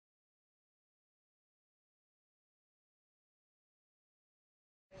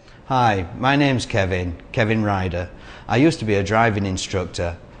Hi, my name's Kevin Ryder. I used to be a driving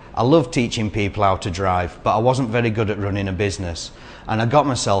instructor. I loved teaching people how to drive, but I wasn't very good at running a business, and I got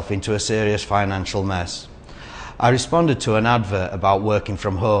myself into a serious financial mess. I responded to an advert about working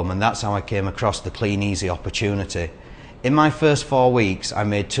from home, and that's how I came across the Clean Easy opportunity. In my first 4 weeks, I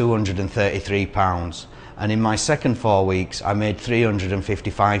made £233, and in my second 4 weeks, I made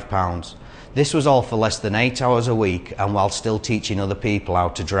 £355. This was all for less than 8 hours a week and while still teaching other people how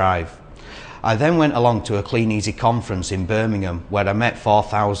to drive. I then went along to a Clean Easy conference in Birmingham where I met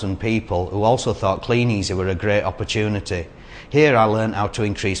 4,000 people who also thought Clean Easy were a great opportunity. Here I learned how to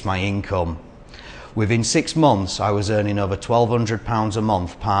increase my income. Within 6 months I was earning over £1,200 a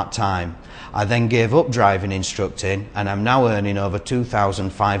month part-time. I then gave up driving instructing and I'm now earning over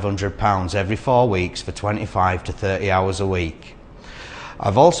 £2,500 every 4 weeks for 25 to 30 hours a week.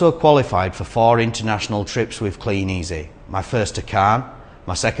 I've also qualified for 4 international trips with Clean Easy. My first to Cannes,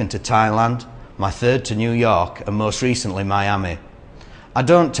 my second to Thailand, my third to New York and most recently Miami. I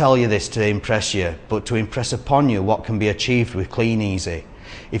don't tell you this to impress you, but to impress upon you what can be achieved with Clean Easy.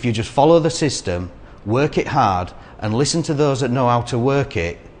 If you just follow the system, work it hard and listen to those that know how to work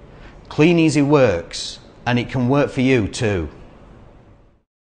it, Clean Easy works, and it can work for you too.